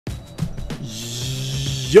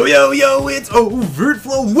Yo, it's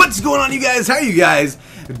overtflow. What's going on, you guys? How are you guys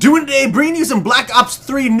doing today? Bringing you some Black Ops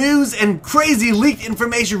 3 news and crazy leaked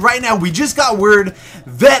information right now. We just got word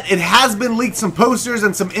that it has been leaked, some posters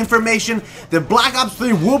and some information that Black Ops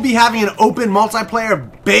 3 will be having an open multiplayer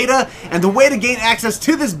beta, and the way to gain access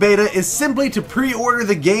to this beta is simply to pre-order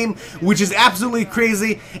the game, which is absolutely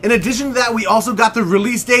crazy. In addition to that, we also got the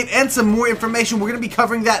release date and some more information. We're going to be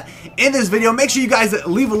covering that in this video. Make sure you guys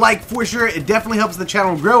leave a like for sure. It definitely helps the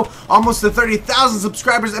channel grow almost to 30,000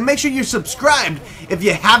 subscribers, and make sure you're subscribed if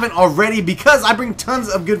you haven't already, because I bring tons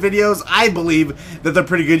of good videos. I believe that they're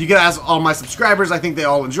pretty good. You can ask all my subscribers. I think they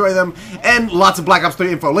all enjoy them, and lots of Black Ops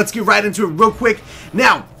 3 info. Let's get right into it real quick.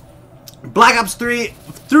 Now, Black Ops 3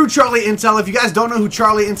 through Charlie Intel. If you guys don't know who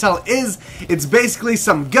Charlie Intel is, it's basically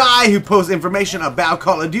some guy who posts information about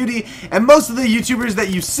Call of Duty, and most of the YouTubers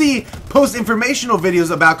that you see post informational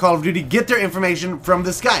videos about Call of Duty get their information from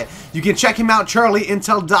this guy. You can check him out,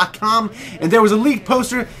 charlieintel.com, and there was a leaked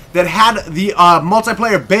poster that had the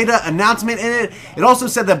multiplayer beta announcement in it. It also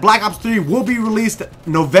said that Black Ops 3 will be released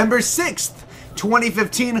November 6th.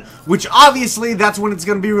 2015, which obviously that's when it's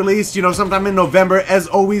going to be released, you know, sometime in November, as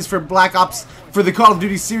always for Black Ops, for the Call of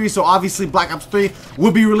Duty series. So obviously Black Ops 3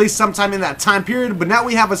 will be released sometime in that time period, but now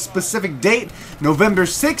we have a specific date, November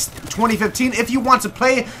 6th, 2015. If you want to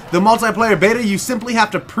play the multiplayer beta, you simply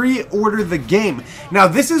have to pre-order the game. Now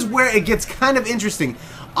this is where it gets kind of interesting.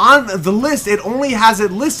 On the list, it only has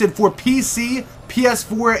it listed for PC,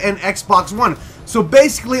 PS4, and Xbox One. So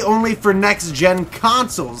basically only for next-gen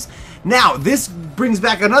consoles. Now, this brings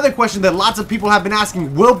back another question that lots of people have been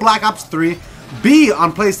asking. Will Black Ops 3 be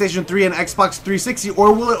on PlayStation 3 and Xbox 360,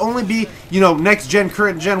 or will it only be, you know, next gen,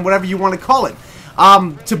 current gen, whatever you want to call it?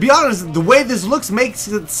 To be honest, the way this looks makes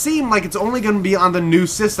it seem like it's only going to be on the new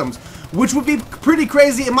systems, which would be pretty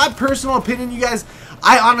crazy. In my personal opinion, you guys,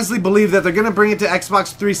 I honestly believe that they're going to bring it to Xbox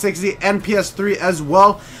 360 and PS3 as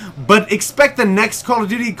well. But expect the next Call of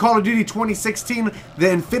Duty 2016, the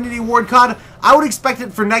Infinity Ward COD, I would expect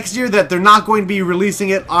it for next year, that they're not going to be releasing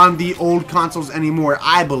it on the old consoles anymore,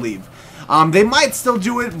 I believe. They might still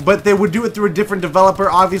do it, but they would do it through a different developer,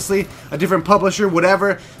 obviously, a different publisher,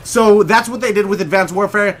 whatever. So that's what they did with Advanced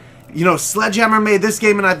Warfare. You know, Sledgehammer made this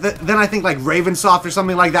game, and then I think like Ravensoft or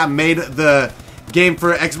something like that made the game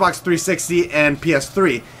for Xbox 360 and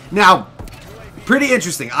PS3. Now, pretty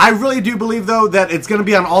interesting. I really do believe, though, that it's going to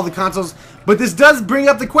be on all the consoles, but this does bring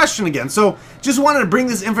up the question again. So, just wanted to bring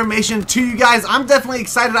this information to you guys. I'm definitely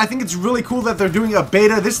excited. I think it's really cool that they're doing a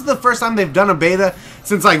beta. This is the first time they've done a beta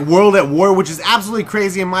since, like, World at War, which is absolutely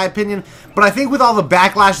crazy in my opinion. But I think with all the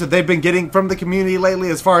backlash that they've been getting from the community lately,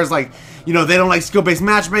 as far as, like, you know, they don't like skill-based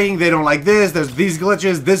matchmaking, they don't like this, there's these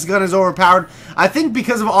glitches, this gun is overpowered. I think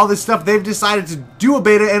because of all this stuff, they've decided to do a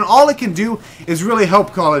beta, and all it can do is really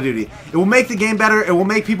help Call of Duty. It will make the game better, it will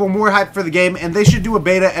make people more hyped for the game, and they should do a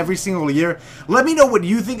beta every single year. Let me know what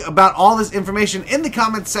you think about all this information in the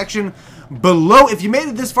comments section below. If you made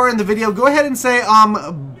it this far in the video, go ahead and say,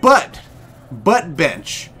 butt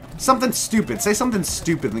bench. Something stupid. Say something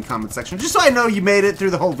stupid in the comment section, just so I know you made it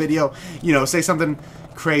through the whole video. You know, say something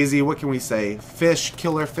crazy. What can we say? Fish,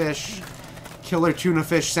 killer tuna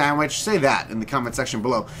fish sandwich. Say that in the comment section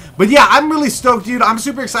below. But yeah, I'm really stoked, dude. I'm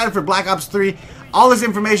super excited for Black Ops 3. All this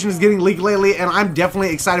information is getting leaked lately, and I'm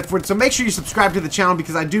definitely excited for it. So make sure you subscribe to the channel,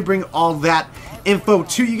 because I do bring all that info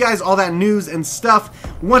to you guys, all that news and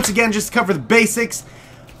stuff. Once again, just to cover the basics,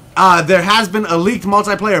 there has been a leaked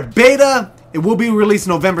multiplayer beta. It will be released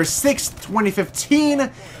November 6th,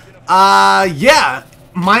 2015. Yeah,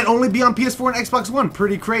 might only be on PS4 and Xbox One.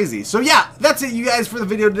 Pretty crazy. So yeah, that's it, you guys, for the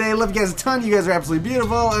video today. Love you guys a ton. You guys are absolutely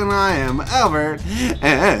beautiful, and I am over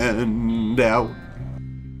and out.